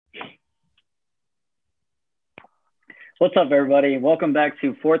What's up, everybody? Welcome back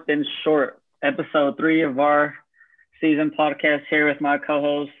to Fourth and Short, episode 3 of our season podcast. Here with my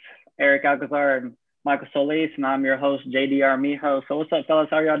co-hosts Eric Alcazar and Michael Solis, and I'm your host JDR Mijo. So, what's up, fellas?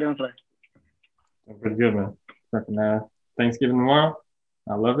 How are y'all doing today? I'm pretty good, man. Fucking Thanksgiving tomorrow.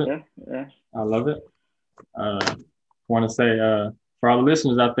 I love it. Yeah. I love it. Want to say for all the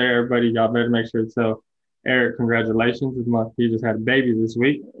listeners out there, everybody, y'all better make sure to tell Eric congratulations. He just had a baby this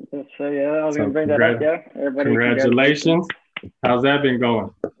week. So I was gonna bring that up. Yeah, everybody. Congratulations. How's that been going?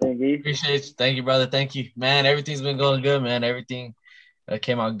 Thank you. Appreciate you. Thank you, brother. Thank you, man. Everything's been going good, man. Everything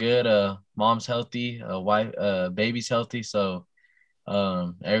came out good. Mom's healthy. Wife, baby's healthy. So,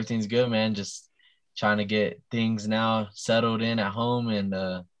 everything's good, man. Just trying to get things now settled in at home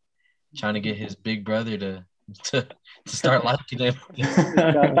and trying to get his big brother to start liking him.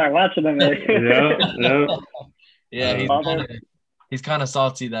 Start watching him. Yeah. He's kind of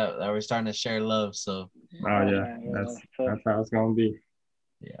salty that we're starting to share love. So. That's how it's gonna be.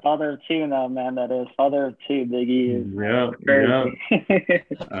 Yeah. Father of two now, man. That is father of two. Big E. Yeah.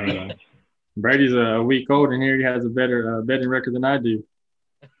 Brady's a week old, and here he has a better betting record than I do.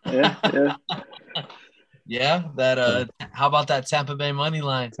 Yeah. Yeah, that how about that Tampa Bay money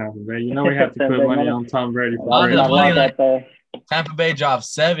line? Tampa Bay, we have to put money on Tom Brady. Tampa Bay dropped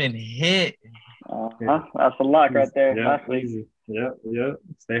 7 hit. That's a lock right there. Yeah, easy. Yeah.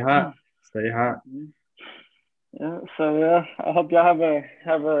 Stay hot. Yeah. So I hope y'all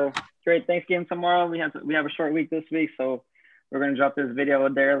have a great Thanksgiving tomorrow. We have a short week this week, so we're gonna drop this video a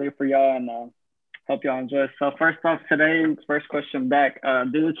day early for y'all, and hope y'all enjoy. So first off, today's first question back: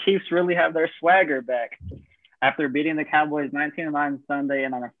 do the Chiefs really have their swagger back after beating the Cowboys 19-9 Sunday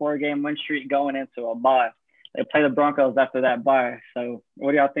and on a 4-game win streak going into a bye? They play the Broncos after that bye. So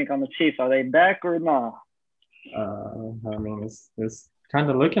what do y'all think on the Chiefs? Are they back or not? I mean, it's kind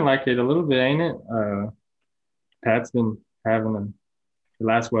of looking like it a little bit, ain't it? Pat's been having the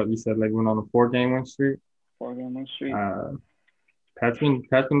last, what you said, like went on a 4-game win streak. 4-game win streak. Pat's been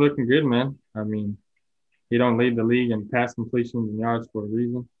looking good, man. I mean, he don't lead the league in pass completions and yards for a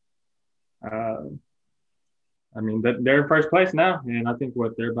reason. I mean, they're in first place now, and I think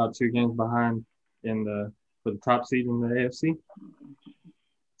they're about 2 games behind for the top seed in the AFC.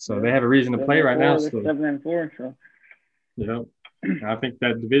 So they have a reason to play right now. So 7-4. So. Yeah, I think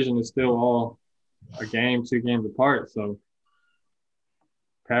that division is still all a game, 2 games apart. So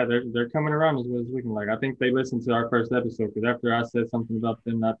Pat, they're coming around is what it's looking like. I think they listened to our first episode because after I said something about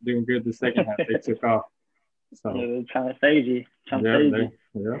them not doing good the second half, they took off. So they're trying to stage you. Yeah,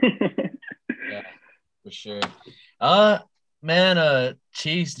 for sure. Man,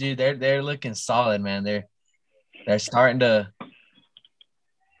 Chiefs, dude, they're looking solid, man. They're starting to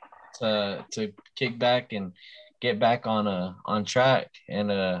kick back and get back on track,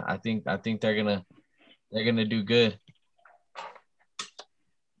 and I think they're gonna do good.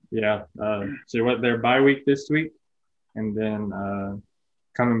 Yeah. So their bye week this week, and then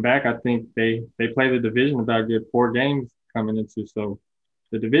coming back, I think they play the division about good 4 games coming into. So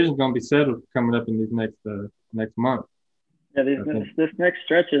the division's gonna be settled coming up in these next month. Yeah, this next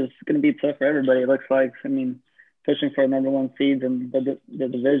stretch is gonna be tough for everybody. It looks like. I mean, pushing for number 1 seeds in the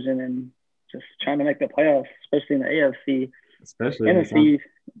division and just trying to make the playoffs, especially in the AFC. Especially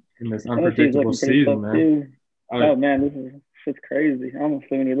in this unpredictable season, man. Oh man, it's crazy.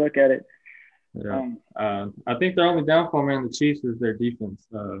 Honestly, when you look at it. Yeah. I think their only downfall, man, the Chiefs is their defense.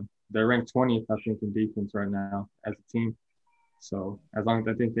 They're ranked 20th, I think, in defense right now as a team. So as long as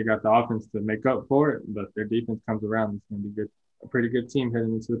I think they got the offense to make up for it, but their defense comes around, it's going to be good. A pretty good team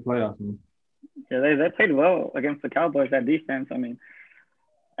heading into the playoffs, man. Yeah, they played well against the Cowboys, that defense. I mean,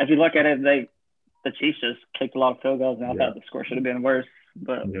 if you look at it, the Chiefs just kicked a lot of field goals, and I thought the score should have been worse.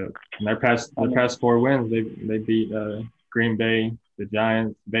 But yeah, and their past 4 wins, they beat Green Bay, the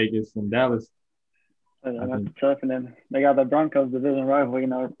Giants, Vegas, and Dallas. That's tough, and then they got the Broncos division rival.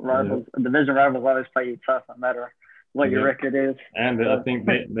 Division rivals always play you tough, no matter what your record is. And I think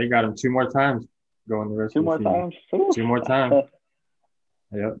they got them 2 more times going the rest of the season. 2 more times.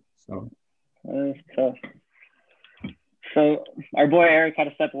 Yep. So. It's tough. So our boy Eric had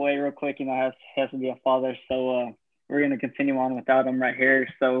to step away real quick. He has to be a father. So we're going to continue on without him right here.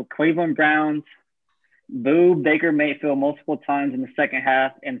 So Cleveland Browns boo Baker Mayfield multiple times in the second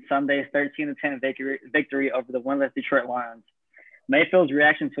half in Sunday's 13-10 victory over the winless Detroit Lions. Mayfield's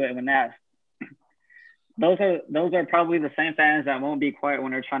reaction to it when asked. Those are probably the same fans that won't be quiet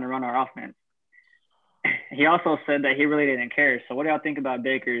when they're trying to run our offense. He also said that he really didn't care. So what do y'all think about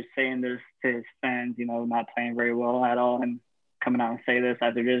Baker saying this to his fans, not playing very well at all and coming out and say this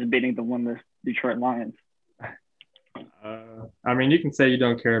after just beating the winless Detroit Lions? I mean, you can say you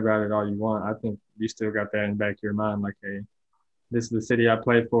don't care about it all you want. I think you still got that in the back of your mind, like, hey, this is the city I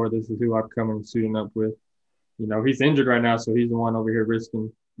play for. This is who I'm coming suiting up with. He's injured right now, so he's the one over here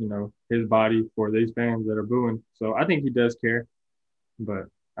risking, his body for these fans that are booing. So I think he does care. But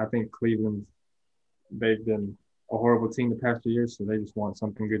I think they've been a horrible team the past few years, so they just want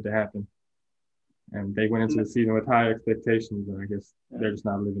something good to happen. And they went into the season with high expectations, and I guess they're just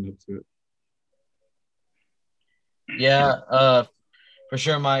not living up to it. Yeah, for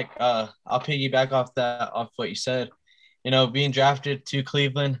sure, Mike. I'll piggyback off what you said. Being drafted to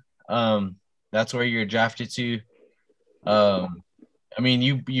Cleveland, that's where you're drafted to. I mean,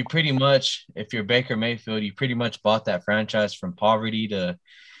 you pretty much, if you're Baker Mayfield, you pretty much bought that franchise from poverty to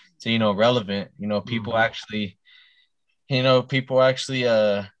relevant. People actually, take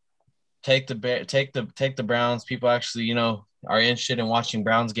the Browns. People actually, are interested in watching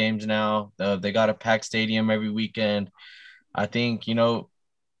Browns games now. They got a packed stadium every weekend. I think,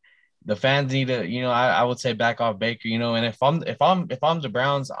 the fans need to, I would say back off Baker, and if I'm the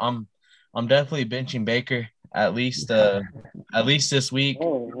Browns, I'm definitely benching Baker at least this week.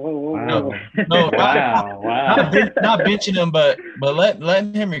 Wow. No, wow. not benching him, but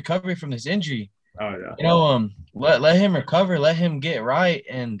letting him recover from this injury. Oh yeah. Let him recover, let him get right,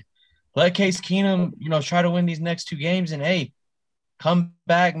 and let Case Keenum, try to win these next 2 games, and hey, come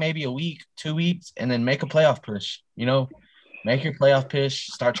back maybe a week, 2 weeks, and then make a playoff push. Make your playoff push,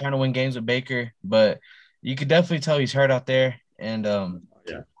 start trying to win games with Baker. But you could definitely tell he's hurt out there, and him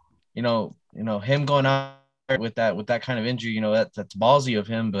going out with that kind of injury, that's ballsy of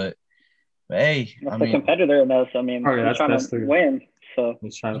him. But hey, that's a competitor in this. I mean, he's trying to win. So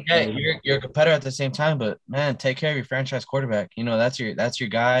you're a competitor at the same time, but man, take care of your franchise quarterback. That's your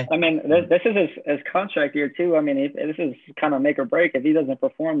guy. I mean, this is his contract year too. I mean, this is kind of make or break. If he doesn't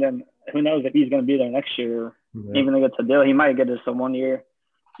perform, then who knows if he's going to be there next year. Yeah. Even if it's a deal, he might get us some 1 year.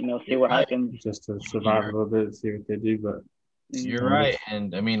 See what happens. Just to survive a little bit, see what they do. But you're right,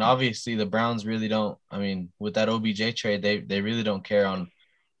 and I mean, obviously, the Browns really don't. I mean, with that OBJ trade, they really don't care on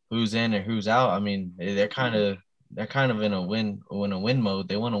who's in and who's out. I mean, they're kind of in a win mode.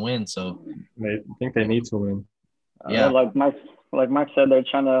 They want to win, so they think they need to win. Yeah, like Mike said, they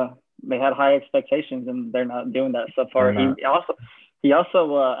had high expectations and they're not doing that so far. He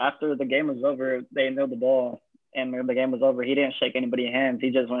also after the game was over, they nailed the ball and the game was over. He didn't shake anybody's hands.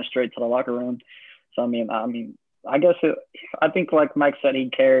 He just went straight to the locker room. So I guess I think like Mike said, he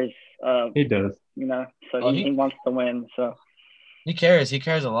cares. He does. So he wants to win. So he cares. He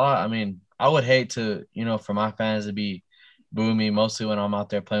cares a lot. I mean, I would hate to, for my fans to be booing me mostly when I'm out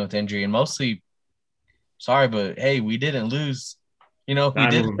there playing with injury, and mostly, sorry, but hey, we didn't lose. We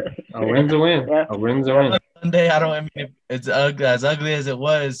didn't. A win's a win. Yeah. A win's a win. Sunday, it's as ugly as it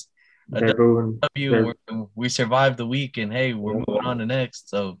was. They're booing. We survived the week, and hey, we're moving on to next.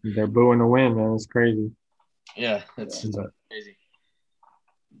 So they're booing the win, man. It's crazy. Yeah, it's crazy.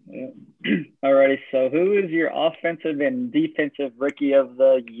 Yeah. Alrighty, so who is your offensive and defensive rookie of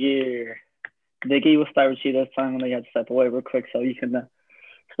the year? Diggy, we'll start with you this time. And you have to step away real quick so you can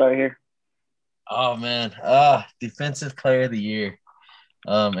start here. Oh man, defensive player of the year,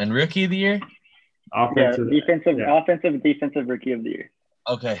 and rookie of the year. Offensive defensive rookie of the year.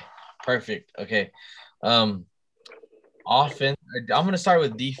 Okay, perfect. Okay, offense. I'm gonna start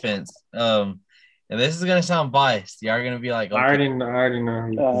with defense. And this is gonna sound biased. You are gonna be like, okay. I already know. I already know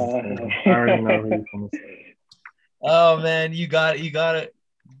who you're gonna say. Oh man, you got it.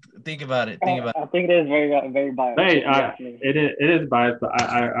 Think about it. I think it is very biased. Hey, it is biased, but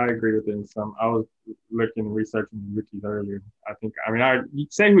I agree with it in some. I was researching rookies earlier. You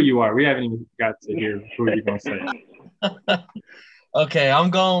say who you are. We haven't even got to hear who you're gonna say. Okay, I'm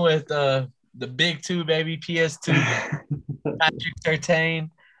going with the big 2, baby, PS2, Patrick Surtain.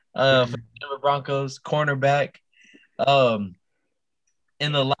 For the Denver Broncos, cornerback.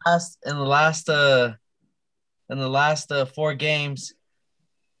 In the last 4 games,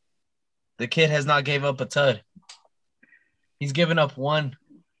 the kid has not gave up a tud. He's given up one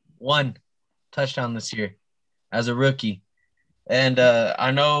touchdown this year as a rookie, and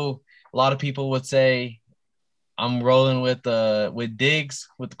I know a lot of people would say I'm rolling with Diggs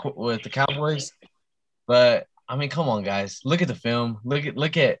with the Cowboys, but I mean, come on, guys. Look at the film.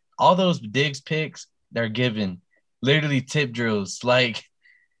 Look at all those Diggs picks they're given. Literally tip drills. Like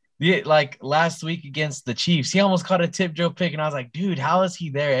last week against the Chiefs, he almost caught a tip drill pick, and I was like, dude, how is he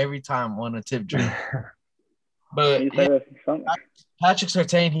there every time on a tip drill? But Patrick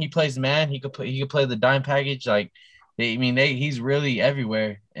Surtain, he plays man. He could play the dime package. He's really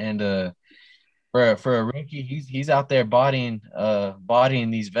everywhere. And for a rookie, he's out there bodying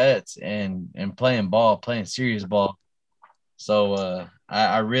these vets and playing serious ball. So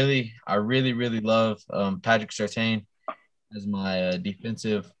I really love Patrick Surtain as my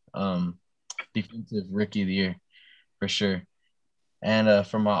defensive rookie of the year for sure. And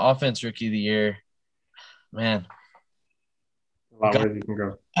for my offense rookie of the year, man, A lot of ways you can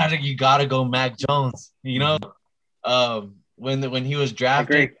go. I think you gotta go Mac Jones. You know, when he was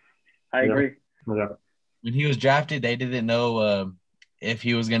drafted, I agree. Yeah. when he was drafted, they didn't know if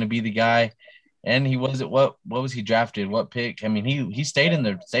he was gonna be the guy. And he wasn't. What was he drafted? What pick? I mean, he stayed in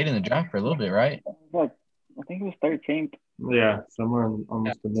the draft for a little bit, right? Look, I think he was 13th. Yeah, somewhere in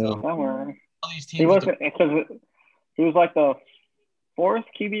almost the middle. Somewhere. All these teams He wasn't because he was like the fourth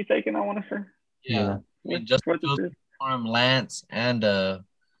QB taken, I want to say. Yeah. Yeah. And just Fourth or fifth. Lance and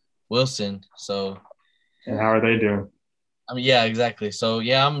Wilson. So And how are they doing? I mean, yeah, exactly. So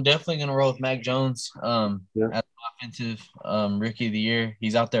yeah, I'm definitely gonna roll with Mac Jones as offensive rookie of the year.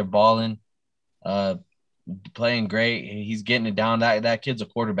 He's out there balling, playing great. He's getting it down. That kid's a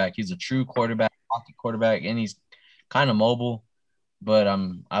quarterback. He's a true quarterback, pocket quarterback, and he's kind of mobile. But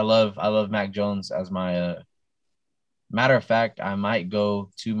I love Mac Jones as my matter of fact, I might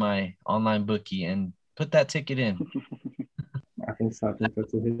go to my online bookie and put that ticket in. I think so. I think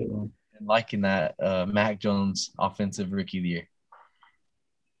that's a hit one. And liking that Mac Jones offensive rookie of the year.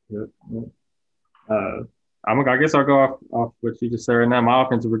 Yep. I guess I'll go off what you just said right now. My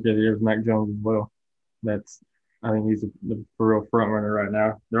offensive rookie of the year is Mac Jones as well. I think he's the for real front runner right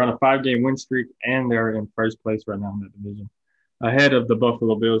now. They're on a 5-game win streak and they're in first place right now in that division, ahead of the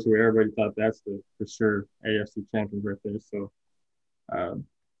Buffalo Bills, who everybody thought that's the for sure AFC champions right there. So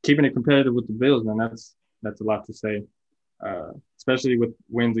keeping it competitive with the Bills, man, that's a lot to say, especially with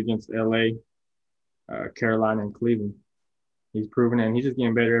wins against LA, Carolina, and Cleveland. He's proven it, and he's just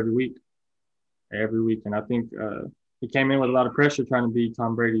getting better every week. And I think he came in with a lot of pressure trying to be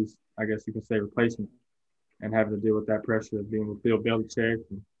Tom Brady's, I guess you can say, replacement, and having to deal with that pressure of being with Bill Belichick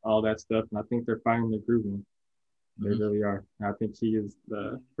and all that stuff. And I think they're finding their groove in. They really are. And I think he is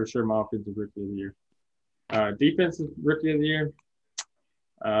for sure my offensive rookie of the year. Defensive rookie of the year,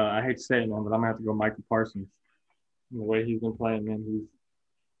 I hate to say it, man, but I'm going to have to go Micah Parsons. The way he's been playing, man,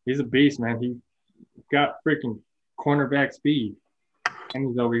 he's a beast, man. He got freaking cornerback speed. And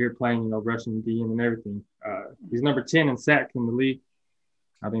he's over here playing, rushing DM and everything. He's number 10 in sacks in the league.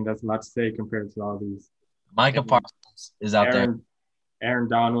 I think that's a lot to say compared to all these. Micah Parsons is out there. Aaron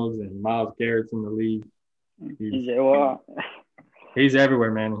Donalds and Myles Garrett's in the league. He's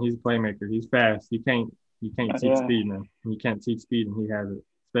everywhere, man. He's a playmaker. He's fast. You can't teach speed, man. You can't teach speed, and he has it,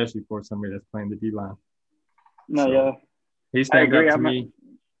 especially for somebody that's playing the D line. He stands out to me,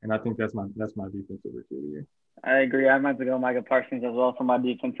 and I think that's my defensive rookie of the year. I agree. I'm about to go Micah Parsons as well for my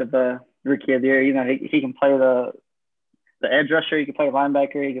defensive rookie of the year. He can play the edge rusher. He can play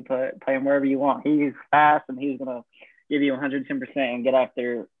linebacker. He can play him wherever you want. He's fast, and he's gonna give you 110% and get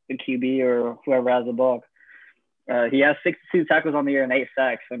after the QB or whoever has the ball. He has 62 tackles on the year and 8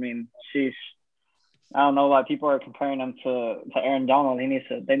 sacks. I mean, sheesh. I don't know why people are comparing him to Aaron Donald. They need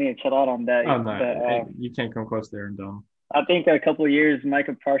to chill out on that. Oh, no. You can't come close to Aaron Donald. I think in a couple of years,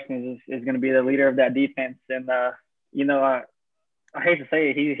 Micah Parsons is going to be the leader of that defense. And, I hate to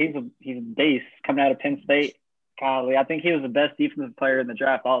say it, he's a beast coming out of Penn State. Golly, I think he was the best defensive player in the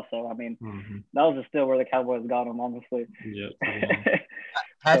draft also. I mean, that was still where the Cowboys got him, honestly. Yeah.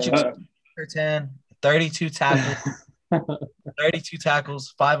 Patrick Surtain, 32 tackles,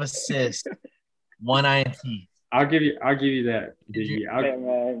 5 assists, 1 INT. I'll give you that.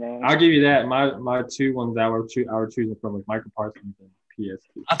 I'll give you that. My two ones that I were choosing from was Micah Parsons and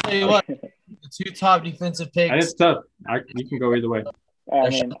PSP. I'll tell you what, the 2 top defensive picks. And it's tough. You can go either way.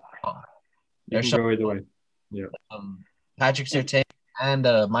 You can go either way. Yeah. Patrick Surtain and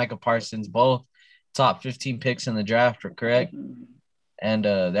Micah Parsons, both top 15 picks in the draft, correct? And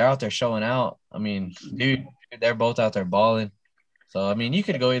they're out there showing out. I mean, dude, they're both out there balling. So I mean, you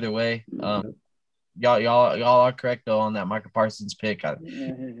could go either way. Y'all are correct though on that Micah Parsons pick.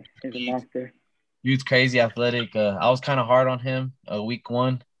 He's a monster. Dude's crazy athletic. I was kind of hard on him week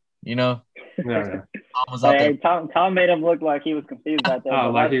 1. Yeah. Tom was out there. Tom made him look like he was confused out there. Oh,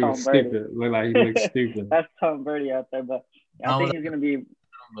 like he was stupid. Looked like he looked stupid. That's Tom Brady out there, but I think he's gonna be.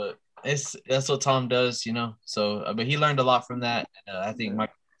 But that's what Tom does, So, but he learned a lot from that. I think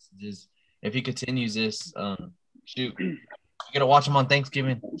Micah Parsons is, if he continues this, you gotta watch him on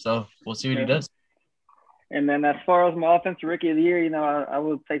Thanksgiving. So we'll see what he does. And then as far as my offensive rookie of the year, I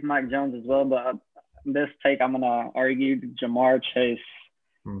would take Mike Jones as well. But this take, I'm going to argue Jamar Chase.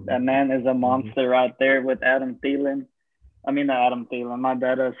 That man is a monster right there with Adam Thielen. I mean, not Adam Thielen, my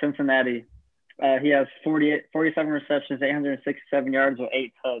bad. Cincinnati. He has 47 receptions, 867 yards with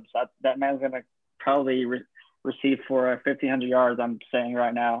 8 touchdowns. That man's going to probably received for 1,500 yards. I'm saying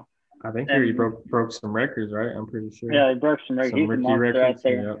right now. I think he broke some records, right? I'm pretty sure. Yeah, he broke some records. He's a monster records, out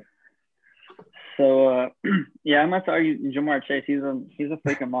there. Yep. So yeah, I'm not sorry, Ja'Marr Chase. He's a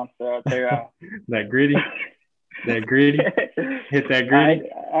freaking monster out there. That gritty. That gritty. Hit that gritty.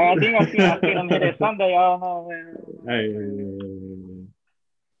 I think I've seen him hit it someday. I don't know, man.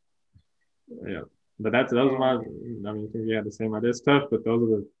 Hey. Yeah. But those are my. I mean, yeah, the same idea. It's tough, but those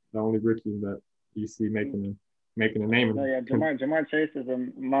are the only rookies that you see making a name. So, yeah, Ja'Marr Chase is a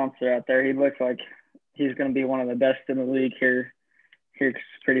monster out there. He looks like he's going to be one of the best in the league here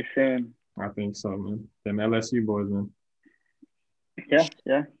pretty soon. I think so, man. Them LSU boys, man. Yeah,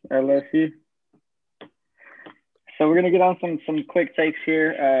 LSU. So we're gonna get on some quick takes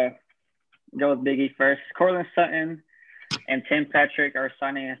here. Go with Biggie first. Courtland Sutton and Tim Patrick are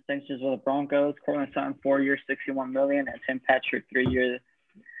signing extensions with the Broncos. Courtland Sutton 4 years, $61 million, and Tim Patrick 3 years,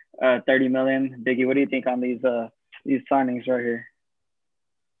 $30 million. Biggie, what do you think on these signings right here?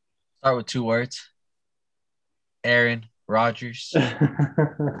 Start with 2 words. Aaron Rodgers.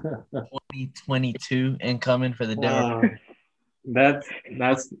 2022 incoming for the Denver. That's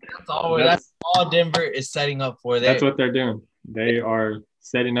all Denver is setting up for. That's what they're doing. They are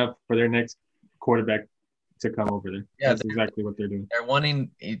setting up for their next quarterback to come over there. Yeah, that's exactly what they're doing. They're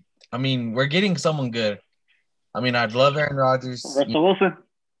wanting – I mean, we're getting someone good. I mean, I'd love Aaron Rodgers. Russell Wilson.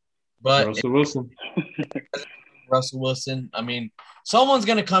 But Russell Wilson. I mean, someone's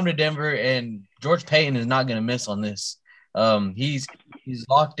going to come to Denver, and George Payton is not going to miss on this. He's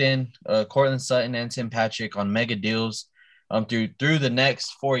locked in Courtland Sutton and Tim Patrick on mega deals through the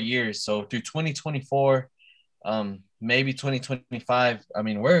next 4 years. So through 2024, maybe 2025. I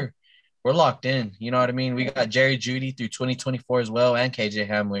mean, we're locked in. You know what I mean? We got Jerry Jeudy through 2024 as well, and KJ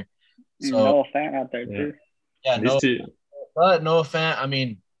Hamler. So Noah Fant out there too. Yeah, Noah Fant. I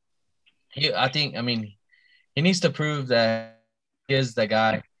mean, he needs to prove that he is the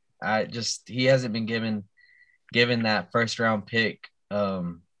guy. He hasn't been given that first round pick.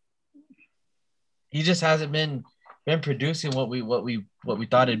 He just hasn't been producing what we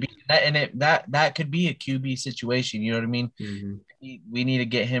thought it'd be. That could be a QB situation. You know what I mean? Mm-hmm. We need to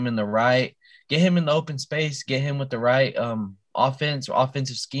get him in the open space, get him with the right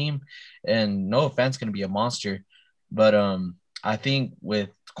offensive scheme, and no offense, going to be a monster. But I think with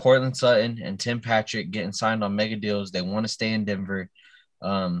Courtland Sutton and Tim Patrick getting signed on mega deals, they want to stay in Denver.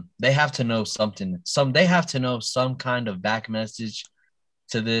 They have to know something. They have to know some kind of back message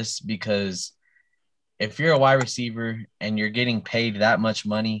to this, because if you're a wide receiver and you're getting paid that much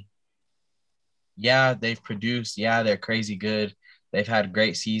money, yeah, they've produced. Yeah, they're crazy good. They've had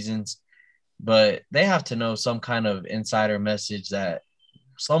great seasons, but they have to know some kind of insider message that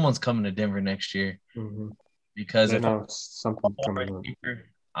someone's coming to Denver next year. Mm-hmm. Because if something's coming,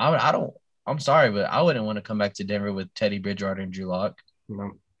 I'm sorry, but I wouldn't want to come back to Denver with Teddy Bridgewater and Drew Lock.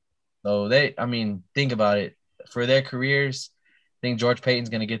 No. So think about it. For their careers, I think George Payton's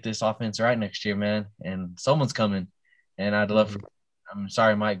going to get this offense right next year, man. And someone's coming. And I'd love I'm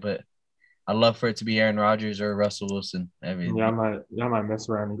sorry, Mike, but I'd love for it to be Aaron Rodgers or Russell Wilson. Y'all might mess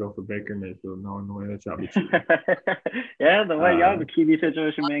around and go for Baker Mayfield, knowing the way that y'all be cheating. Yeah, the way y'all the QB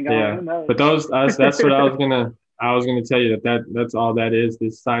situation been going. Yeah, but that's what I was gonna tell you that's all that is.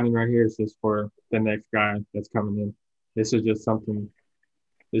 This signing right here is just for the next guy that's coming in. This is just something.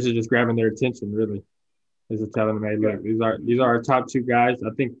 This is just grabbing their attention, really. This is telling them, hey, look, these are our top 2 guys.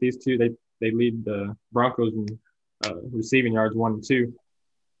 I think these 2 they lead the Broncos in receiving yards 1 and 2.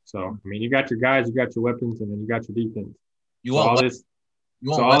 So I mean, you got your guys, you got your weapons, and then you got your defense.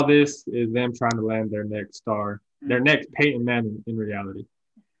 All this is them trying to land their next star, their next Peyton Manning in reality.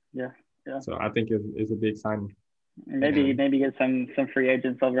 Yeah. So I think it's a big signing. Maybe get some free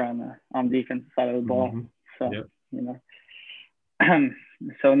agents over on defense side of the ball. Mm-hmm. So you know.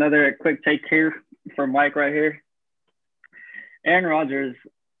 So another quick take here from Mike right here. Aaron Rodgers,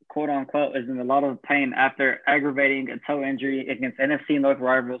 quote unquote, is in a lot of pain after aggravating a toe injury against NFC North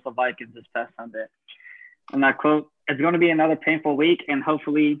rivals the Vikings this past Sunday. And I quote, "It's going to be another painful week, and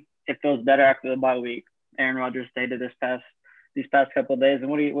hopefully it feels better after the bye week." Aaron Rodgers stated these past couple of days. And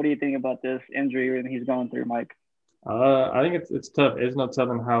what do you think about this injury that he's going through, Mike? I think it's tough. It's no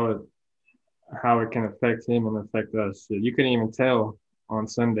telling how it can affect him and affect us. You couldn't even tell on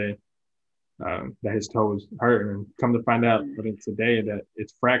Sunday that his toe was hurting, and come to find out, I think today, that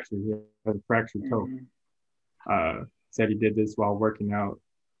it's fractured. He has a fractured toe. Said he did this while working out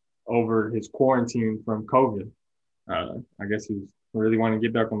over his quarantine from COVID. I guess he's really wanting to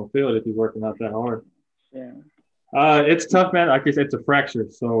get back on the field if he's working out that hard. Yeah. It's tough, man. Like I said, it's a fracture.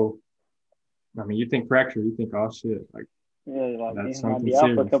 So, I mean, you think fracture, you think, oh shit, like he might that's be something out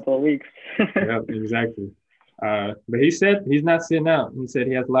serious. for a couple of weeks. Yeah, exactly. But he said he's not sitting out. He said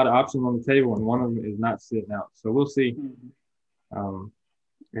he has a lot of options on the table, and one of them is not sitting out. So we'll see.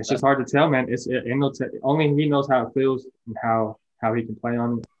 It's just hard to tell, man. Only he knows how it feels and how he can play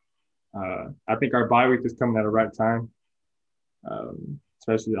on it. I think our bye week is coming at the right time.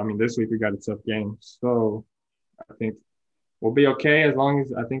 Especially, I mean, this week we got a tough game. So I think we'll be okay as long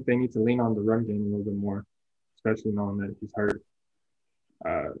as I think they need to lean on the run game a little bit more, especially knowing that he's hurt.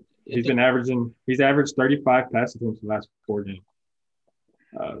 He's averaged 35 pass attempts the last 4 games.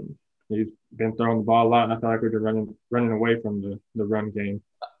 He's been throwing the ball a lot, and I feel like we've been running away from the run game.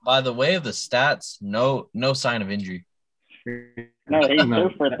 By the way of the stats, no sign of injury. No, he threw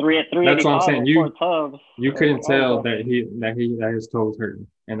for 3 That's what I'm saying. You couldn't tell that his toe was hurting,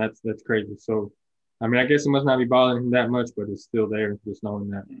 and that's crazy. So, I mean, I guess it must not be bothering him that much, but it's still there. Just knowing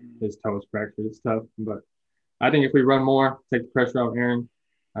that his toe is fractured, it's tough. But I think if we run more, take the pressure off Aaron,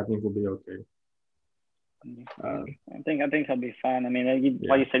 I think we'll be okay. I think he'll be fine. I mean,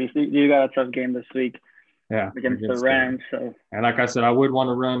 like you said, you got a tough game this week. Yeah, against the Rams. So, and like I said, I would want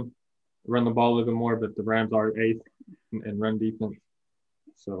to run the ball a little bit more, but the Rams are 8th in run defense.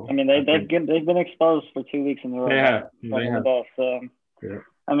 So I mean, they've been exposed for 2 weeks in a row. They have. So, yeah.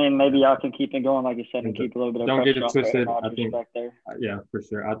 I mean, maybe y'all can keep it going, like you said, and keep a little bit of don't pressure get it twisted. I think there. Yeah, for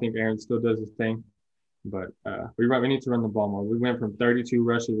sure. I think Aaron still does his thing, but we need to run the ball more. We went from 32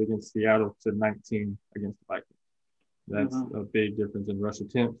 rushes against Seattle to 19 against the Vikings. That's a big difference in rush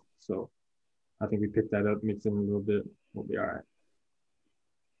attempts. So I think we picked that up, mixed in a little bit. We'll be all right.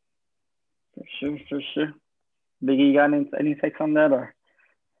 For sure. Biggie, you got any takes on that, or?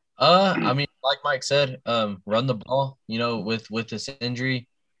 I mean, like Mike said, run the ball. You know, with this injury,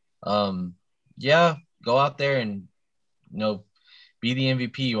 yeah, go out there and be the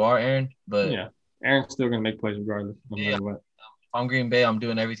MVP you are, Aaron. But yeah, Aaron's still gonna make plays regardless, no matter what. If I'm Green Bay, I'm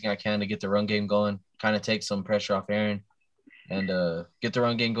doing everything I can to get the run game going, kind of take some pressure off Aaron, and get the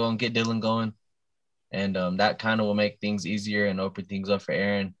run game going, get Dylan going, and that kind of will make things easier and open things up for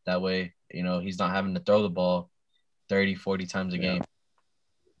Aaron. That way, he's not having to throw the ball 30, 40 times a game.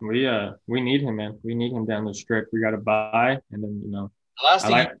 We need him, man. We need him down the stretch. We got to buy, and then the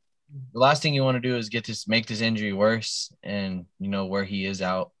last thing you want to do is make this injury worse, and where he is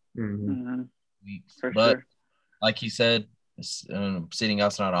out. But like he said, sitting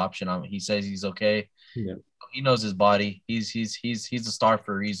out's not an option. He says he's okay. Yeah. He knows his body. He's a star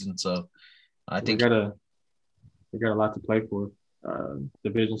for a reason. So I think we got a lot to play for.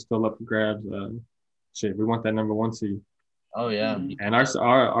 Division's still up for grabs. We want that number 1 seed. Oh yeah. And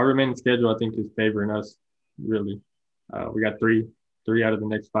our remaining schedule, I think, is favoring us really. We got three out of the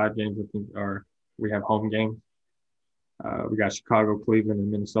next 5 games. I think we have home games. We got Chicago, Cleveland, and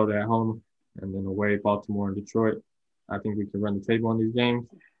Minnesota at home, and then away Baltimore and Detroit. I think we can run the table on these games.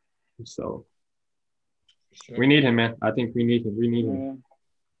 So we need him, man. I think we need him. We need him.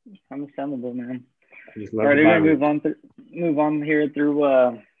 Understandable, man. All right, we're gonna move on here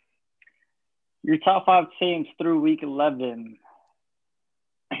through your top 5 teams through week 11.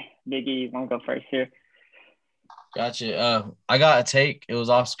 Biggie, you want to go first here? Gotcha. I got a take. It was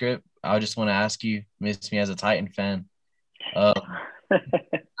off script. I just want to ask you, miss me as a Titan fan. I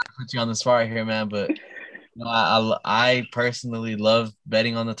put you on the spot right here, man. But I personally love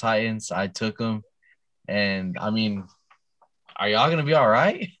betting on the Titans. I took them, and I mean, are y'all gonna be all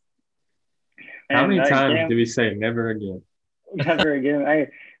right? How many times did we say never again? Never again.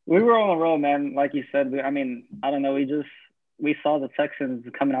 We were on a roll, man. Like you said, I mean, I don't know. We saw the Texans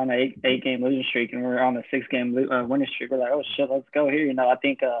coming on an 8-game losing streak, and we're on a 6-game winning streak. We're like, oh shit, let's go here. I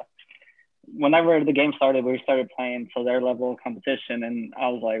think whenever the game started, we started playing to their level of competition, and I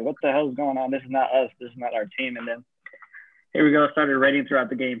was like, what the hell is going on? This is not us. This is not our team. And then here we go. Started rating throughout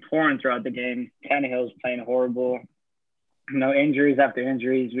the game, pouring throughout the game. Tannehill's playing horrible. Injuries after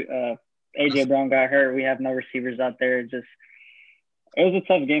injuries. AJ Brown got hurt. We have no receivers out there. It was a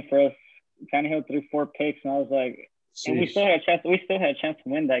tough game for us. Tannehill threw 4 picks, and I was like, and we still had a chance. We still had a chance to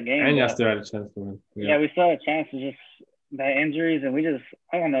win that game. And y'all still had a chance to win. Yeah, we still had a chance. To just the injuries, and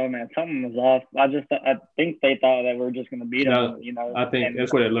I don't know, man. Something was off. I think they thought that we were just going to beat them. I think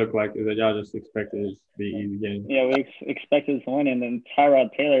that's what it looked like. Is that y'all just expected it to be an easy game? Yeah, we expected to win, and then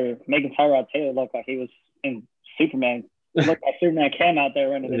making Tyrod Taylor look like he was in Superman. It looked like Superman came out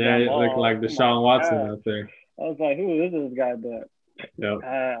there running the ball. Yeah, it looked like Deshaun Watson out there. I was like, who is this guy? But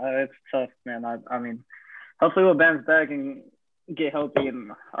it's tough, man. I mean, hopefully we'll bounce back and get healthy,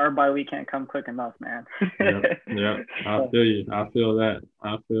 and our bye week can't come quick enough, man. Yeah. I feel you. I feel that.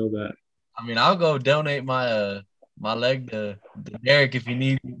 I mean, I'll go donate my leg to Derek if you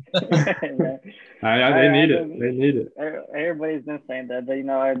need it. They need it. Everybody's been saying that, but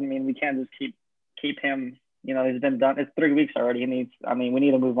I mean, we can't just keep him He's been done. It's 3 weeks already. We need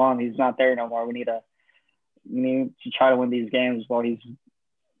to move on. He's not there no more. We need to try to win these games while he's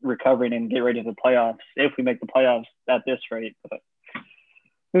recovering and get ready for the playoffs. If we make the playoffs at this rate, but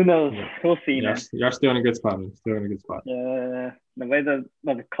who knows? We'll see. You're still in a good spot. Man. Still in a good spot. Yeah, the way the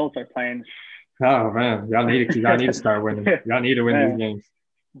Colts are playing. Oh man, y'all need to start winning. Y'all need to win these games.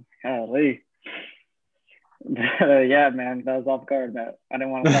 Golly. Yeah, man, that was off guard. That I didn't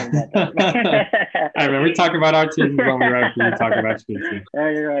want to talk about that. Hey, man, we talk about our teams when we're right after you talk about your team. Yeah,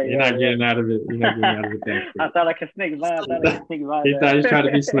 you're right. You're not getting out of it. You're not getting out of it. I thought I could sneak by. He thought he tried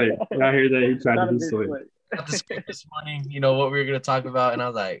to be slick. Y'all hear that? He tried to be slick. This morning, what we were gonna talk about, and I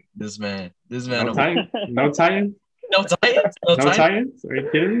was like, "This man." No tie-in? No tie-in? No tie-ins? No tie-ins? Are you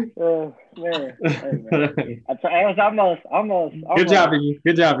kidding me? Oh man. Hey, man. I was almost. Good job, Iggy.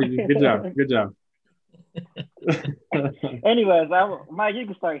 Good job. Anyways, Mike, you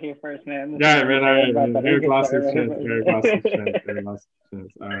can start here first, man. Yeah, man. Eric lost his chance.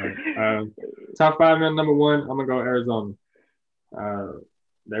 Top 5, man. Number 1, I'm gonna go Arizona.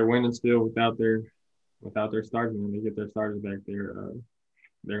 They're winning still without their starters. When they get their starters back,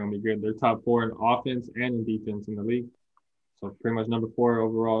 they're gonna be good. They're top 4 in offense and in defense in the league. So pretty much number 4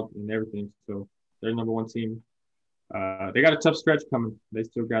 overall in everything. So they're number 1 team. They got a tough stretch coming. They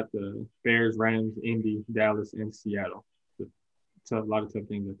still got the Bears, Rams, Indy, Dallas, and Seattle. A lot of tough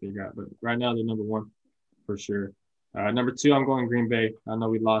things that they got. But right now they're number 1 for sure. Number 2, I'm going Green Bay. I know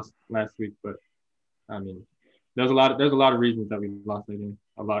we lost last week, but I mean, there's a lot of reasons that we lost that game.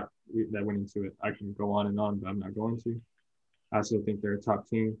 A lot that went into it. I can go on and on, but I'm not going to. I still think they're a top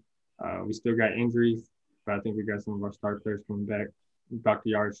team. We still got injuries, but I think we got some of our star players coming back. Dr.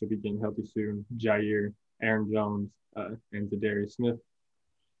 Yard should be getting healthy soon. Jair, Aaron Jones, and Zadarius Smith.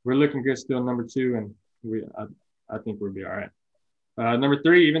 We're looking good still, number 2, and I think we'll be all right. Number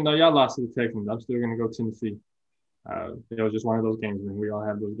 3, even though y'all lost to the Texans, I'm still going to go Tennessee. It was just one of those games, and we all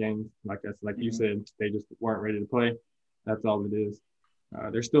have those games. Like you said, they just weren't ready to play. That's all it is.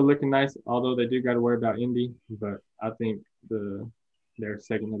 They're still looking nice, although they do got to worry about Indy. But I think their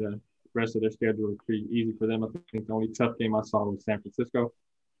second of the rest of their schedule is pretty easy for them. I think the only tough game I saw was San Francisco.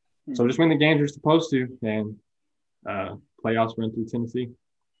 So just win the games you're supposed to, and playoffs run through Tennessee.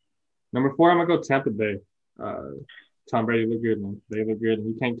 Number 4, I'm going to go Tampa Bay. Tom Brady looked good, man. They look good, and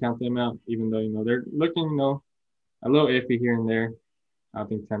you can't count them out, even though, they're looking, a little iffy here and there. I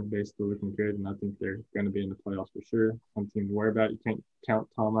think Tampa Bay's still looking good, and I think they're going to be in the playoffs for sure. Something to worry about. You can't count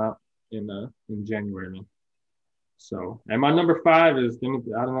Tom out in January, man. So, and my number 5 is I don't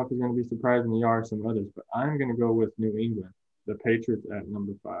know if it's going to be surprising to you or some others, but I'm going to go with New England, the Patriots at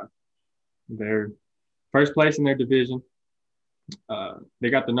number 5. They're first place in their division. They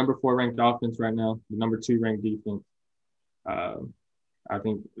got the number 4 ranked offense right now, the number 2 ranked defense. I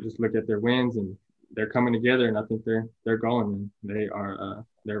think just look at their wins, and they're coming together, and I think they're going, and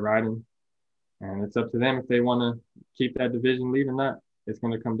they're riding, and it's up to them if they want to keep that division lead or not. It's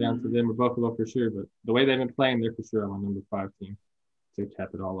going to come down to them or Buffalo for sure, but the way they've been playing, they're for sure on my number 5 team to cap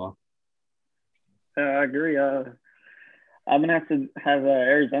it all off. I agree. I'm gonna have to have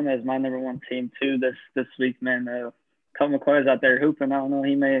Arizona as my number 1 team too this week, man. Colt McCoy's out there hooping. I don't know.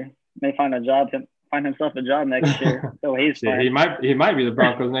 He may find himself a job next year. So he's fine. He might be the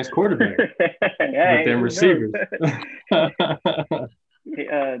Broncos' next quarterback with them receivers.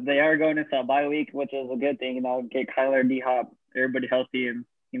 They are going into a bye week, which is a good thing. Get Kyler, D-Hop, everybody healthy, and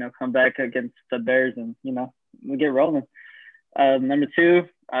come back against the Bears, and we get rolling. Number 2,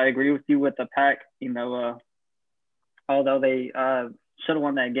 I agree with you with the Pack. Although they should have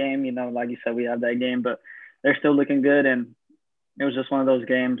won that game, like you said, we have that game, but they're still looking good, and it was just one of those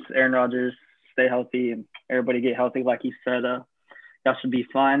games. Aaron Rodgers, stay healthy, and everybody get healthy. Like you said, y'all should be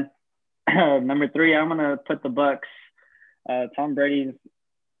fine. Number 3, I'm gonna put the Bucks. Tom Brady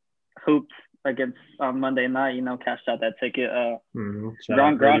hooped against Monday night. Cashed out that ticket. Shout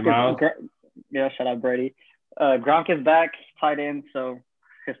out Brady. Gronk is back, tight end, so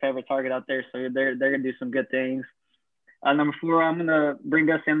his favorite target out there. So they're gonna do some good things. Number 4, I'm gonna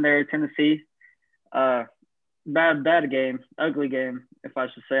bring us in there, Tennessee. Bad game, ugly game, if I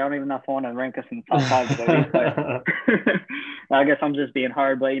should say. I don't even know if I want to rank us in the top 5. But I guess I'm just being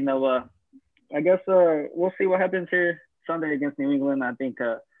hard. But I guess we'll see what happens here Sunday against New England. I think,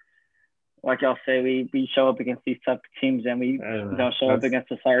 like y'all say, we show up against these tough teams, and we don't show up against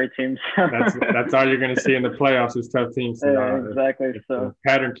the sorry teams. that's all you're going to see in the playoffs is tough teams. So, exactly. If so the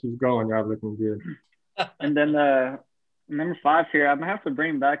pattern keeps going, y'all looking good. And then number 5 here, I'm gonna have to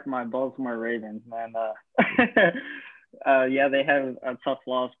bring back my Baltimore Ravens, man. Yeah, they have a tough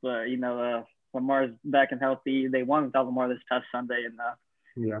loss, but Lamar's back and healthy. They won without Lamar this past Sunday, and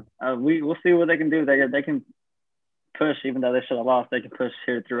Yeah. We'll see what they can do. They can push, even though they should have lost. They can push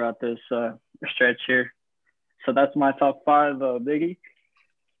here throughout this stretch here. So that's my top five, Biggie.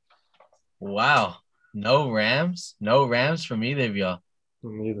 Wow. No Rams? No Rams from either of y'all.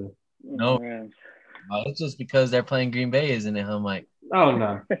 Neither. No. Rams. It's just because they're playing Green Bay, isn't it? I'm like, Oh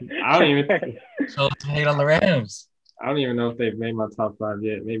no, I don't even. so to hate on the Rams. I don't even know if they've made my top five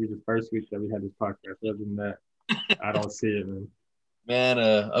yet. Maybe the first week that we had this podcast. Other than that, I don't see it, man. Man,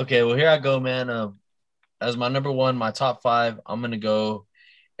 okay, well here I go, man. As my number one, my top five, I'm gonna go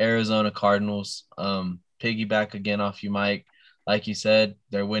Arizona Cardinals. Piggyback again off you, Mike. Like you said,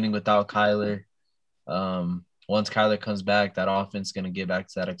 they're winning without Kyler. Once Kyler comes back, that offense is gonna get back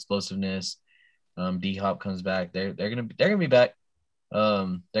to that explosiveness. D Hop comes back. They're gonna be back.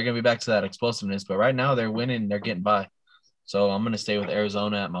 They're gonna be back to that explosiveness. But right now they're winning. They're getting by. So I'm gonna stay with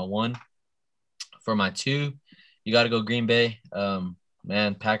Arizona at my one. For my two, you got to go Green Bay.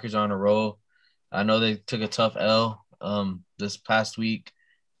 Man, Packers are on a roll. I know they took a tough L this past week,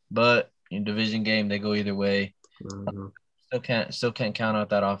 but in division game they go either way. Mm-hmm. Still can't count out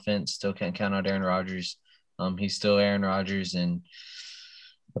that offense. Still can't count out Aaron Rodgers. He's still Aaron Rodgers, and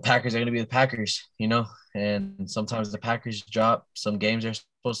the Packers are going to be the Packers, you know. And sometimes the Packers drop some games they're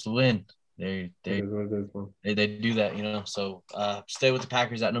supposed to win. They do that, you know. So stay with the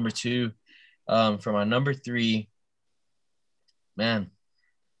Packers at number two. For my number three, man,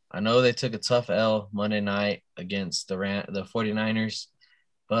 I know they took a tough L Monday night against the 49ers,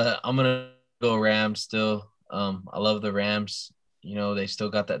 but I'm gonna go Rams still. I love the Rams. You know, they still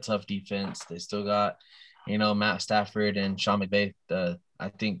got that tough defense. They still got, you know, Matt Stafford and Sean McVay. I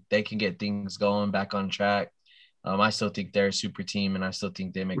think they can get things going back on track. I still think they're a super team, and I still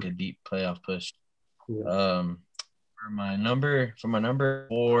think they make a deep playoff push. Yeah. For my number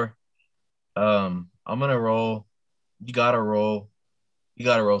four, I'm gonna roll. You gotta roll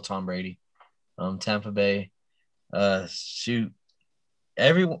Tom Brady. Tampa Bay. Shoot.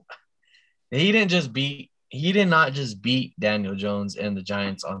 Everyone. He did not just beat Daniel Jones and the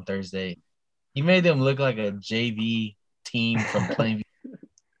Giants on Thursday. He made them look like a JV team from Plainview.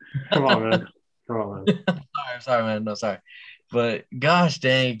 Come on, man. sorry, man. No, sorry. But gosh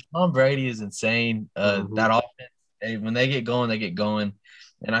dang, Tom Brady is insane. That offense, when they get going, they get going.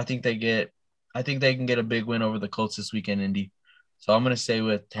 And I think they can get a big win over the Colts this weekend, Indy. So I'm gonna stay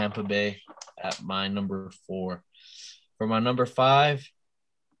with Tampa Bay at my number four. For my number five,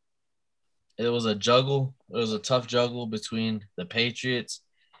 it was a juggle. It was a tough juggle between the Patriots,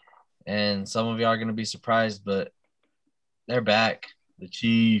 and some of y'all are gonna be surprised, but they're back. The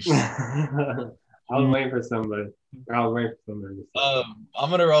Chiefs. I was waiting for somebody. I'm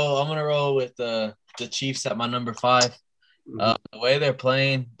gonna roll with the Chiefs at my number five. The way they're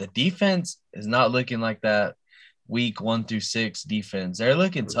playing, the defense is not looking like that week 1 through 6 defense. They're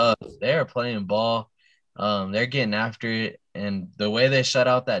looking tough. They are playing ball. They're getting after it, and the way they shut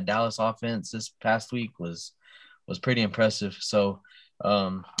out that Dallas offense this past week was pretty impressive. So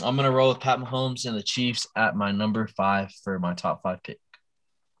I'm gonna roll with Pat Mahomes and the Chiefs at my number 5 for my top 5 pick.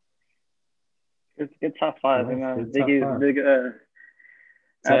 It's a good top five.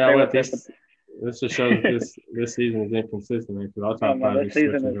 This just shows this season is inconsistent because our top five is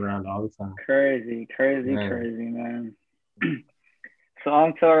switching around all the time. Crazy, man. So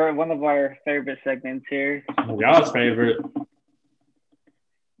on to one of our favorite segments here. Y'all's favorite.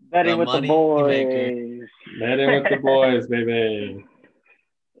 Betting with the boys. Betting with the boys, baby.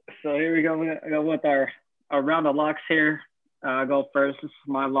 So here we go. We're gonna go with our round of locks here. I'll go first.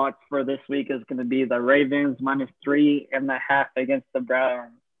 My lock for this week is going to be the Ravens -3.5 against the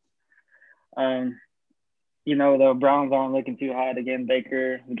Browns. You know, the Browns aren't looking too hot again.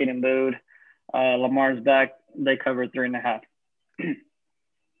 Baker getting booed. Lamar's back. They cover 3.5.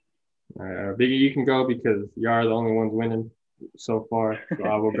 All right, Biggie, you can go because you are the only ones winning so far. So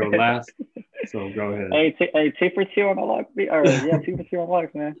I will go last. So go ahead. Hey, 2 for 2 on the lock. 2 for 2 on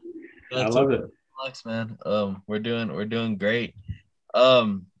locks, man. I love it. Locks, man. We're doing great.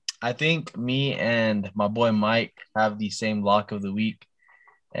 I think me and my boy Mike have the same lock of the week,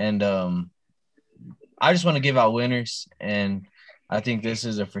 and I just want to give out winners, and I think this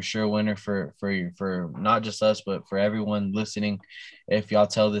is a for sure winner for not just us, but for everyone listening. If y'all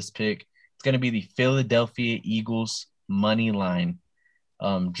tell this pick, it's going to be the Philadelphia Eagles money line.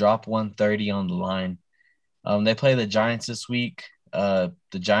 Drop 130 on the line. They play the Giants this week. The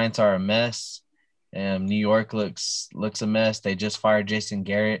Giants are a mess. New York looks a mess. They just fired Jason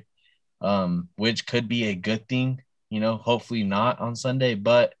Garrett, which could be a good thing, you know, hopefully not on Sunday,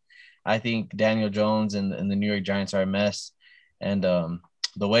 but I think Daniel Jones and the New York Giants are a mess. And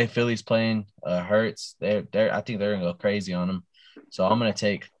the way Philly's playing hurts. I think they're gonna go crazy on them. So I'm going to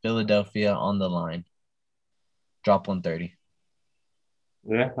take Philadelphia on the line. Drop 130.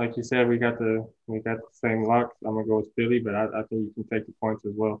 Yeah, like you said, we got the same locks. I'm gonna go with Philly, but I think you can take the points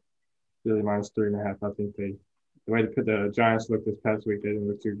as well. Philly minus 3.5. I think the way the Giants looked this past week, they didn't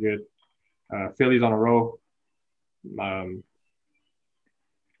look too good. Philly's on a roll.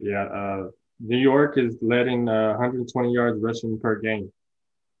 New York is letting 120 yards rushing per game.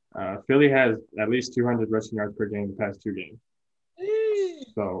 Philly has at least 200 rushing yards per game the past 2 games.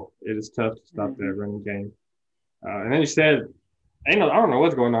 So it is tough to stop that running game. And then you said, I don't know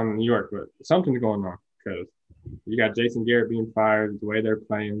what's going on in New York, but something's going on because you got Jason Garrett being fired, the way they're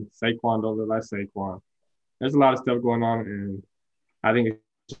playing. Saquon don't look like Saquon. There's a lot of stuff going on, and I think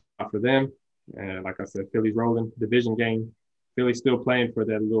it's for them. And like I said, Philly's rolling, division game. Philly's still playing for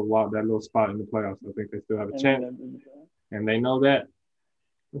that little spot in the playoffs. I think they still have a chance, and they know that.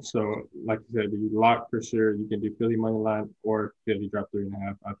 So, like you said, you lock for sure. You can do Philly money line or Philly drop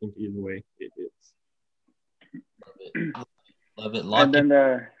 3.5. I think either way it is. Love it. And then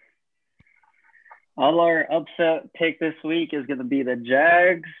our upset pick this week is going to be the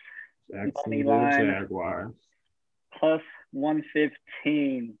Jags. Money line Jaguars. Plus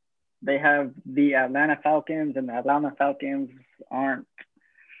 115. They have the Atlanta Falcons, and the Atlanta Falcons aren't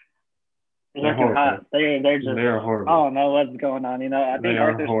looking hot. They're horrible. I don't know what's going on. I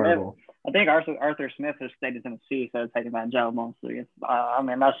think Arthur Smith has stayed in Tennessee, so taking that job mostly. I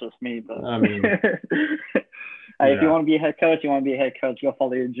mean, that's just me, but if you want to be a head coach, you want to be a head coach. Go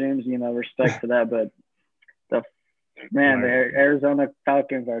follow your dreams. Respect to that. But the Arizona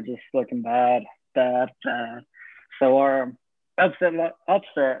Falcons are just looking bad. So our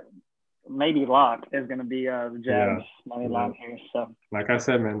upset. Maybe lock is going to be the Jags money line here. So, like I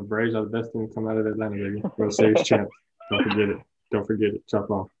said, man, the Braves are the best thing to come out of Atlanta, baby. World Series champ. Don't forget it.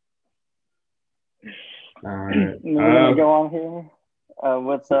 Chop off. All right. We're going to go on here.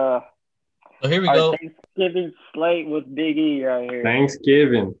 So here we go. Thanksgiving slate with Big E right here.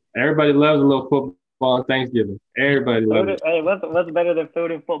 Thanksgiving. Everybody loves a little football on Thanksgiving. Everybody loves it. Hey, what's better than food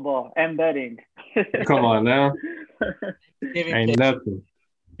and football and betting? Come on now. Ain't nothing.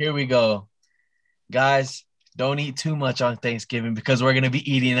 Here we go. Guys, don't eat too much on Thanksgiving because we're going to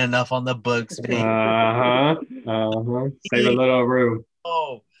be eating enough on the books. Save a little room.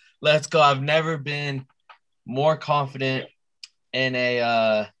 Oh, let's go. I've never been more confident in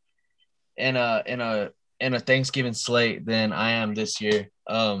a Thanksgiving slate than I am this year.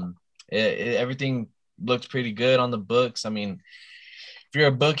 Everything looks pretty good on the books. I mean, if you're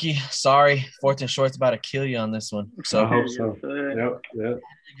a bookie, sorry, 4th and short's about to kill you on this one. So I hope so. Yep.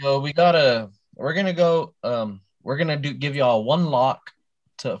 We're gonna give y'all one lock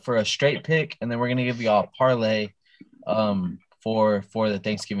for a straight pick, and then we're gonna give y'all a parlay for the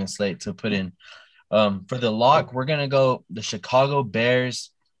Thanksgiving slate to put in. For the lock, we're gonna go the Chicago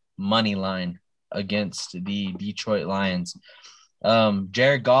Bears money line against the Detroit Lions.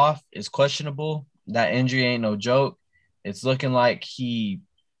 Jared Goff is questionable. That injury ain't no joke. It's looking like he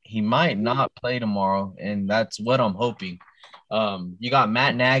might not play tomorrow, and that's what I'm hoping. You got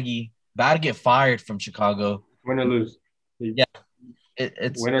Matt Nagy about to get fired from Chicago. Win or lose. Yeah.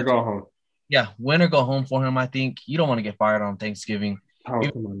 It's win or go home. Yeah, win or go home for him, I think. You don't want to get fired on Thanksgiving. Oh,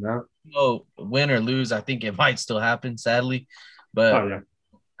 come on now. Win or lose, I think it might still happen, sadly. But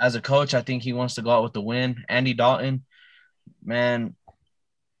as a coach, I think he wants to go out with the win. Andy Dalton, man,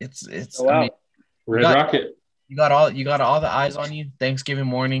 it's wow. I mean, Red Rocket. You got all the eyes on you Thanksgiving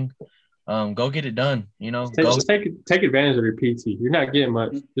morning. Go get it done. Just take advantage of your PT. You're not getting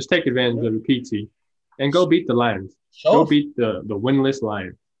much. Just take advantage of your PT and go beat the Lions. Go beat the winless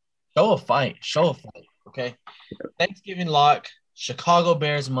Lions. Show a fight. Okay. Thanksgiving lock. Chicago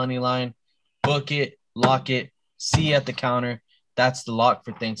Bears money line. Book it. Lock it. See you at the counter. That's the lock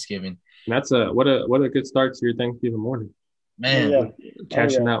for Thanksgiving. And that's what a good start to your Thanksgiving morning. Man,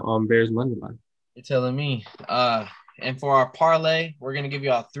 cashing out on Bears money line. You're telling me. And for our parlay, we're going to give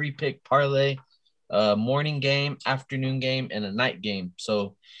you a 3-pick parlay, morning game, afternoon game, and a night game.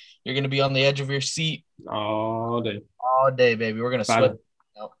 So you're going to be on the edge of your seat. All day. All day, baby. We're going to sweat.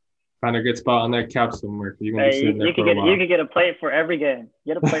 Find a good spot on that couch somewhere. You're gonna be sitting there for a while. You can get a plate for every game.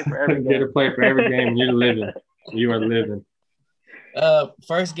 Get a plate for every game. Get a plate for every game. You're living. You are living.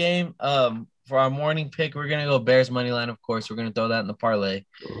 First game, for our morning pick, we're going to go Bears money line, of course. We're going to throw that in the parlay.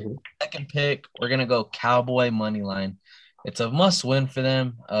 Mm-hmm. Second pick, we're going to go Cowboy money line. It's a must-win for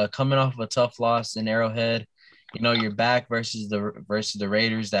them. Coming off of a tough loss in Arrowhead, you're back versus the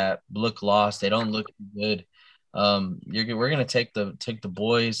Raiders that look lost. They don't look good. We're going to take the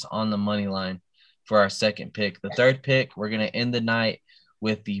boys on the money line for our second pick. The third pick, we're going to end the night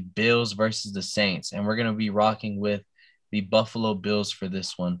with the Bills versus the Saints, and we're going to be rocking with the Buffalo Bills for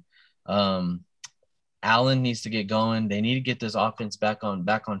this one. Allen needs to get going. They need to get this offense back on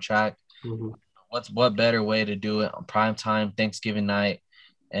track. Mm-hmm. What better way to do it on prime time Thanksgiving night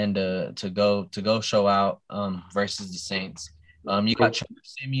and to go show out versus the Saints. You got Trevor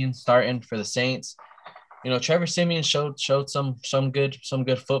Siemian starting for the Saints. You know, Trevor Siemian showed some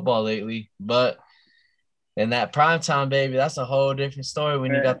good football lately, but in that prime time, baby, that's a whole different story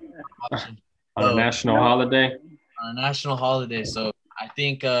when you got on a national holiday. On a national holiday. So I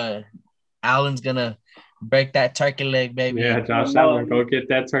think Allen's gonna break that turkey leg, baby. Yeah, Josh Allen, go get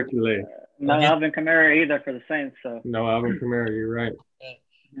that turkey leg. No Alvin Kamara either for the Saints. So no Alvin Kamara, you're right.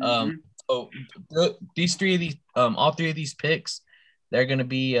 So all three of these picks, they're gonna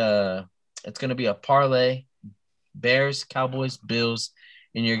be it's gonna be a parlay, Bears, Cowboys, Bills,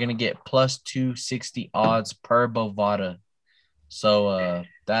 and you're gonna get plus 260 odds per Bovada. So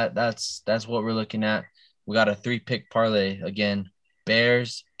that's what we're looking at. We got a 3-pick parlay again: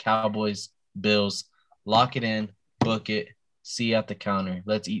 Bears, Cowboys, Bills. Lock it in, book it. See you at the counter.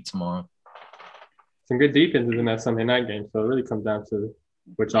 Let's eat tomorrow. Some good defenses in that Sunday night game, so it really comes down to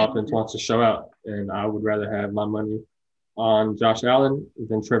which offense wants to show out. And I would rather have my money on Josh Allen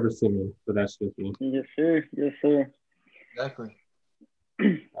than Trevor Siemian. So that's just me. Yes, sir. Yes, sir. Exactly.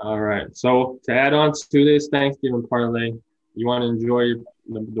 All right. So to add on to this Thanksgiving parlay, you want to enjoy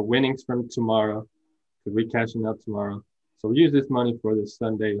the winnings from tomorrow because we're catching up tomorrow. So we use this money for the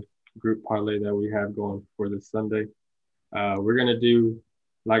Sunday group parlay that we have going for this Sunday. We're going to do,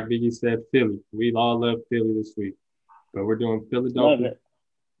 like Biggie said, Philly. We all love Philly this week. But we're doing Philadelphia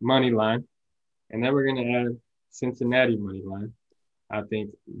money line. And then we're going to add Cincinnati money line. I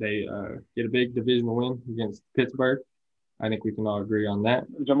think they get a big divisional win against Pittsburgh. I think we can all agree on that.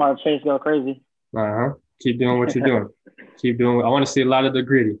 Jamar Chase go crazy. Keep doing what you're doing. Keep doing. I want to see a lot of the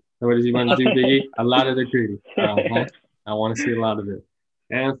gritty. What does he want to do, Biggie? A lot of the gritty. I want to see a lot of it.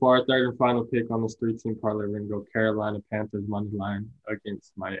 And for our third and final pick on this 3-team parlay, we're going to go Carolina Panthers money line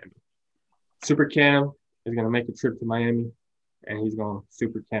against Miami. Super Cam is going to make a trip to Miami, and he's going to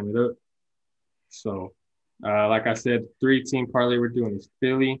super cam it up. So, like I said, 3-team parlay we're doing is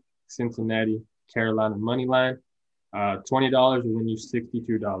Philly, Cincinnati, Carolina money line. $20 will win you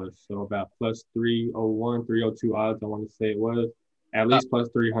 $62. So about plus 301, 302 odds, I want to say it was. At least plus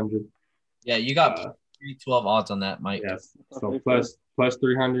 300. Yeah, you got 312 odds on that, Mike. Yes. So plus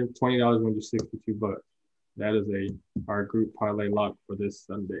 300, $20 wins you $62. That is our group parlay lock for this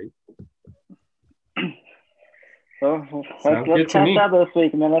Sunday. So let's cash out this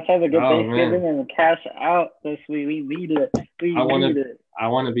week, man. Let's have a good Thanksgiving and cash out this week. We need it. I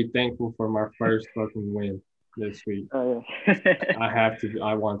want to be thankful for my first fucking win this week. Oh, yeah.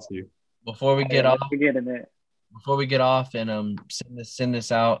 I want to. Before we get off and send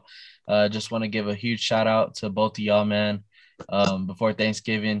this out, just want to give a huge shout out to both of y'all, man. Before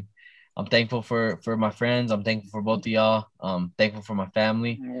Thanksgiving, I'm thankful for my friends. I'm thankful for both of y'all. Thankful for my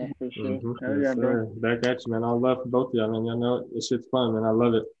family. Yeah, for sure. Mm-hmm. Back at you, man. I love both of y'all, man. Y'all know this shit's fun, man. I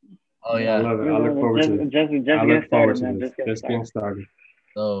love it. Oh yeah, I love it. I look forward to it. I look forward to this. Just getting started.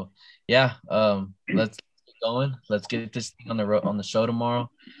 So yeah, let's get going. Let's get this thing on the show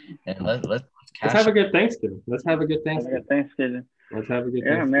tomorrow, and let's have a good Thanksgiving. Let's have a good Thanksgiving.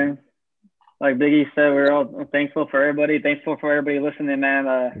 Yeah, man. Like Biggie said, we're all thankful for everybody. Thankful for everybody listening,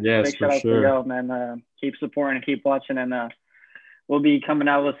 man. Yes, big shout out to y'all, man. Keep supporting and keep watching, and we'll be coming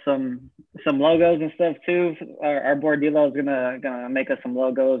out with some logos and stuff too. Our boy D-Lo is gonna make us some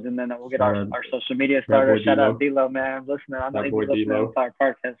logos, and then we'll get our social media started. Shout out D-Lo, man. Listening, I know he's listening to our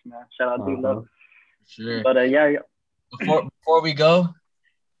podcast, man. Shout out D-Lo. Sure. But yeah. Before we go,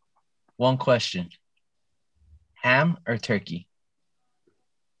 one question: ham or turkey?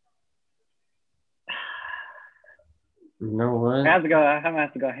 You know what? I'm gonna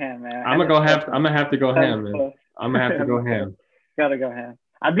have to go ham, man. I'm gonna have to go ham, man. I'm gonna have to go ham. Gotta go ham.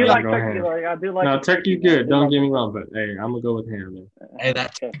 I do like turkey. I do like. No, turkey's good. Don't get me wrong, but hey, I'm gonna go with ham, man. Hey,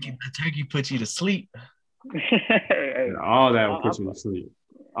 that turkey puts you to sleep. All that will put you to sleep.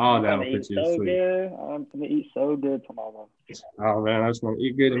 All that will put you to sleep. I'm gonna eat so good tomorrow. Oh man, I just want to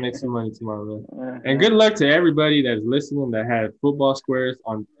eat good and make some money tomorrow, man. And good luck to everybody that's listening that had football squares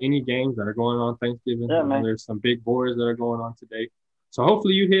on any games that are going on Thanksgiving. Yeah, man. There's some big boards that are going on today, so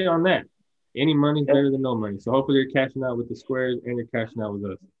hopefully you hit on that. Any money's better than no money. So hopefully you're cashing out with the squares and you're cashing out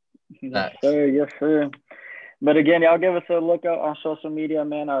with us. Yes, sir. Yes, sir. But again, y'all give us a look out on social media,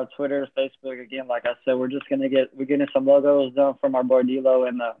 man. Our Twitter, Facebook. Again, like I said, we're getting some logos done from our boy D-Lo,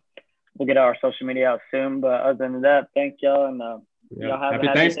 and we'll get our social media out soon. But other than that, thank y'all, and y'all have happy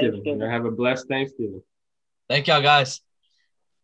Thanksgiving. Have a blessed Thanksgiving. Thank y'all, guys.